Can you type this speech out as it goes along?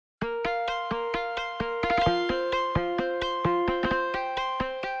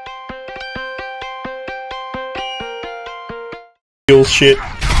shit.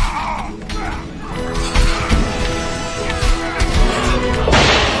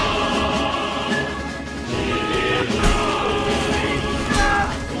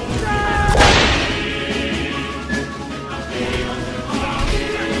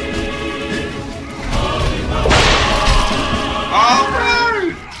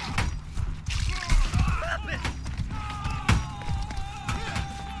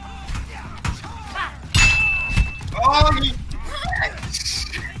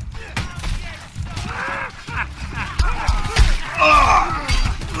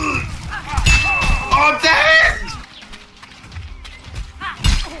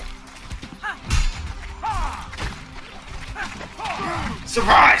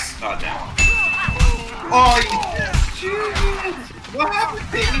 Surprise! Oh, damn. Oh, you... What happened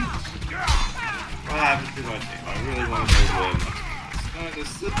to me? What happened to my team? I really want to know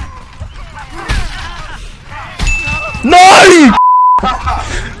No!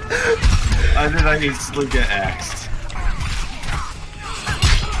 I did I instantly get axed.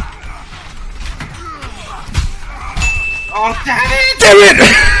 Oh, damn it! Damn it!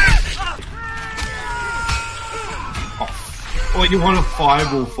 Oh, you want a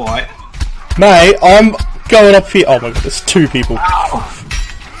fireball fight? Mate, I'm going up here. Oh my god, there's two people. Oh.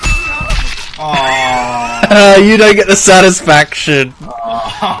 You don't get the satisfaction.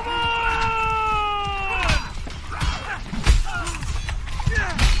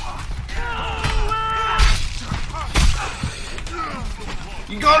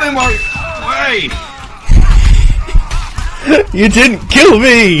 You got in my way! You didn't kill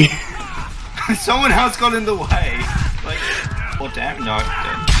me! Someone else got in the way. Like, oh damn, no,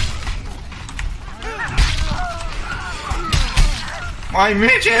 dead. My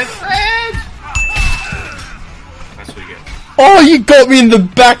midget friend! That's what we get. Oh, you got me in the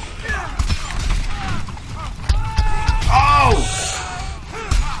back! Oh!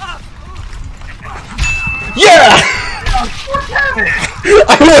 Yeah!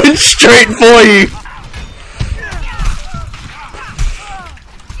 I went straight for you!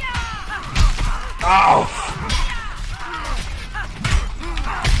 Oh!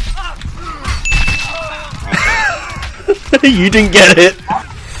 You didn't get it!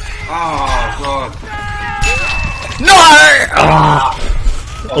 Oh god. No! Oh.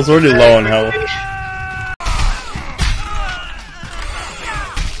 I was already low on health.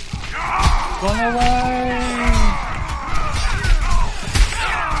 Run away!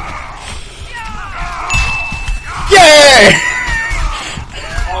 Yeah!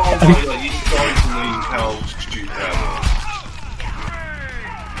 Oh my god, you started to lose how stupid that was.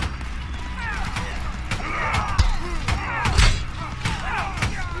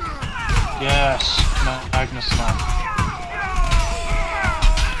 Yes, Magnus man.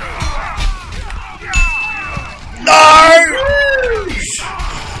 No!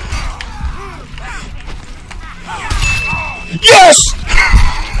 Yes!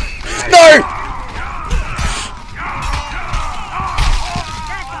 No!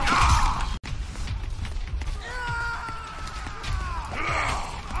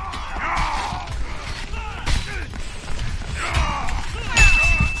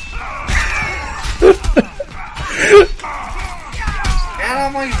 Get out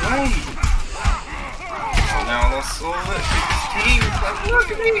of my way! Oh, now I lost all of it. This team is like, look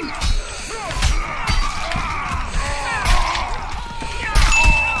at me!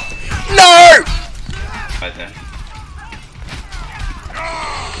 No! Right there.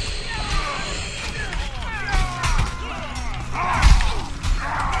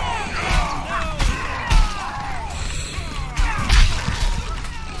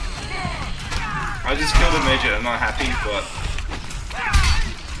 I just killed a midget, I'm not happy, but...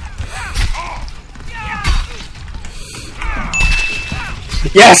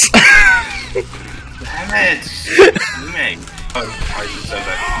 Yes! Damn it! Mate. Oh, I deserve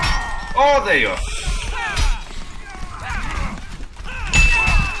that. Oh, there you are!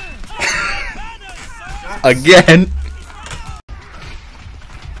 Again!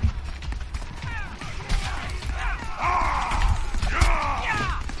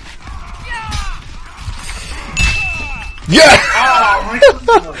 Yeah! Oh my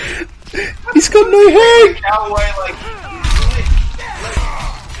god! He's got no head! Cowboy, like...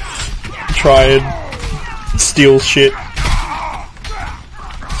 Try and steal shit. No!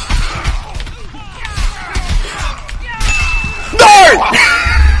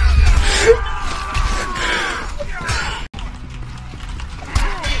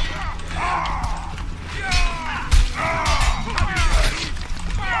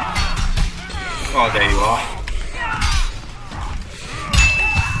 Oh, there you are.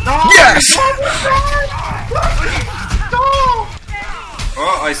 No! Yes! No!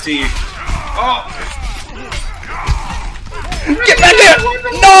 Oh, I see you. Oh! Get back here!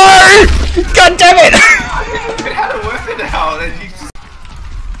 No! God damn it! It had a weapon now, and you just...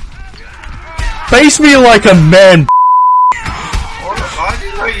 Face me like a man. Oh, I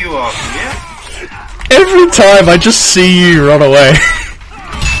didn't know you were here. Every time I just see you run away.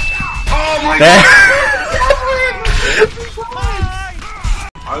 Oh my There. god!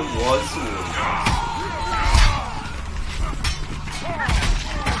 I was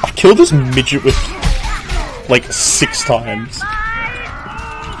I killed this midget with like 6 times.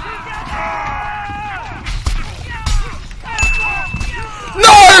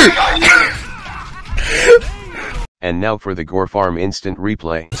 No! And now for the Gore Farm instant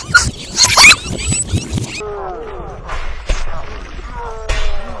replay.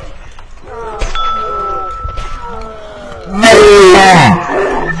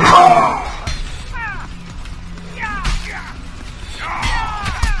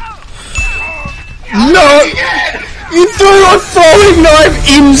 No! You threw a throwing knife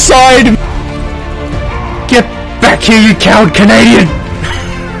inside! Get back here, you coward Canadian!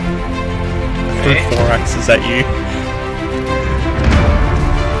 Threw 4 axes at you.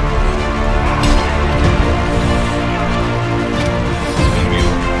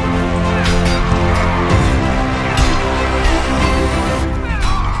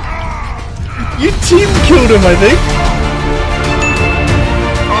 You team killed him, I think.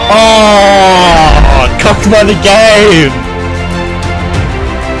 Oh, cocked by the game.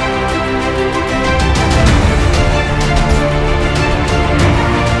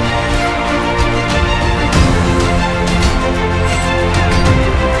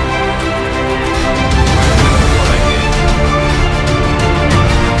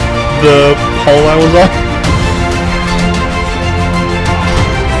 The pole I was on.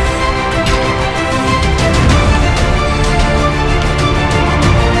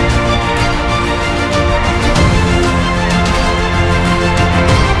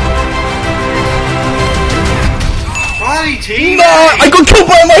 Bloody team! No, I got killed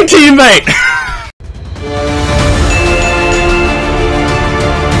by my teammate!